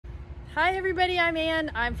Hi everybody, I'm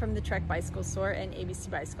Ann. I'm from the Trek Bicycle Store and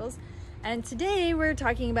ABC Bicycles. And today we're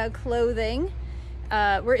talking about clothing.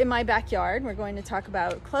 We're in my backyard. We're going to talk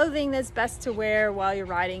about clothing that's best to wear while you're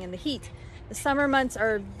riding in the heat. The summer months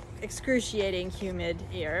are excruciating humid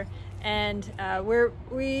here. And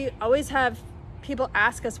we always have people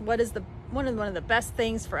ask us what is one of the best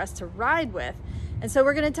things for us to ride with. And so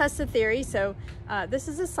we're going to test a theory. So this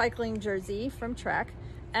is a cycling jersey from Trek,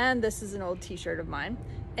 and this is an old t-shirt of mine.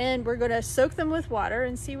 And we're going to soak them with water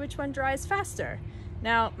and see which one dries faster.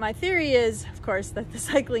 Now, my theory is, of course, that the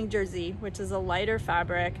cycling jersey, which is a lighter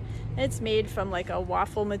fabric, it's made from like a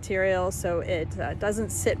waffle material, so it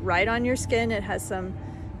doesn't sit right on your skin. It has some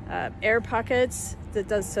air pockets that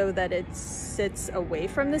does so that it sits away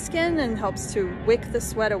from the skin and helps to wick the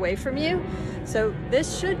sweat away from you. So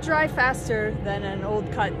this should dry faster than an old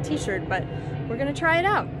cut t-shirt, but we're going to try it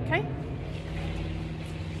out, okay?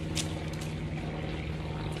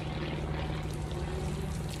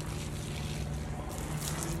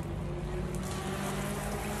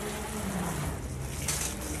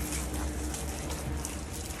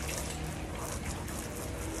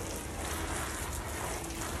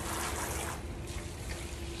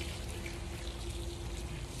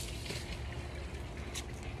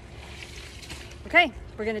 Okay,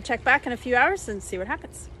 we're going to check back in a few hours and see what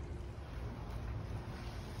happens.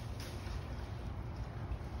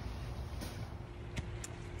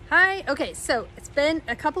 Hi, okay, so it's been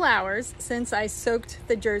a couple hours since I soaked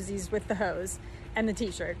the jerseys with the hose and the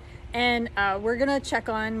t-shirt. And we're going to check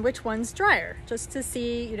on which one's drier, just to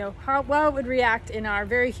see, how well it would react in our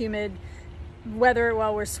very humid weather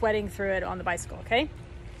while we're sweating through it on the bicycle, okay?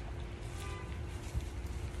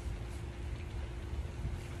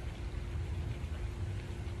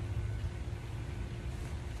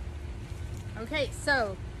 Okay,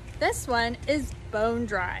 so this one is bone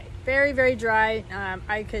dry, very, very dry.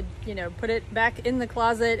 I could, put it back in the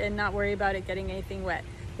closet and not worry about it getting anything wet.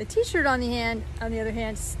 The t-shirt on the other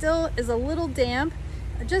hand, still is a little damp,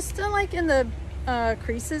 just like in the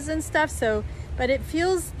creases and stuff. So, but it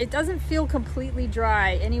doesn't feel completely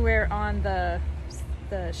dry anywhere on the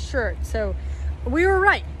shirt. So we were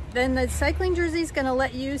right. Then the cycling jersey is going to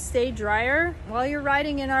let you stay drier while you're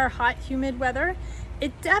riding in our hot, humid weather.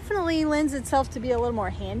 It definitely lends itself to be a little more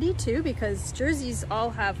handy too, because jerseys all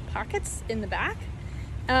have pockets in the back,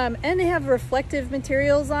 and they have reflective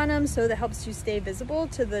materials on them, so that helps you stay visible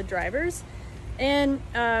to the drivers. And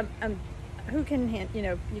who can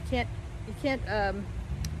you can't.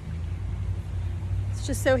 It's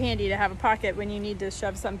just so handy to have a pocket when you need to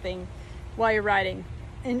shove something while you're riding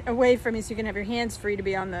and away from you, so you can have your hands free to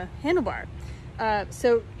be on the handlebar.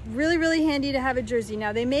 So really, really handy to have a jersey.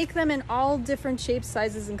 Now they make them in all different shapes,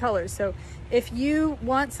 sizes, and colors. So if you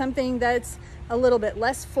want something that's a little bit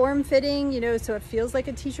less form-fitting, so it feels like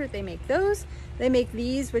a t-shirt, they make those. They make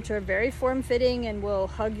these, which are very form-fitting and will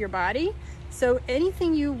hug your body. So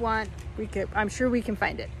anything you want, I'm sure we can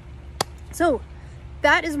find it. So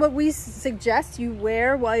that is what we suggest you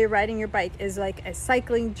wear while you're riding your bike, is like a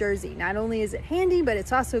cycling jersey. Not only is it handy, but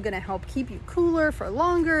it's also going to help keep you cooler for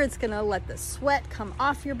longer. It's going to let the sweat come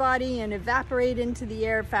off your body and evaporate into the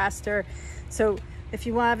air faster. So if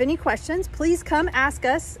you have any questions, please come ask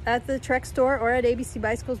us at the Trek store or at ABC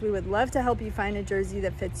Bicycles. We would love to help you find a jersey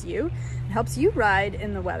that fits you and helps you ride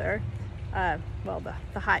in the weather.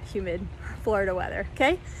 The hot, humid Florida weather,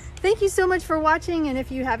 okay? Thank you so much for watching, and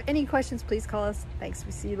if you have any questions, please call us. Thanks,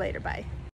 we'll see you later, bye.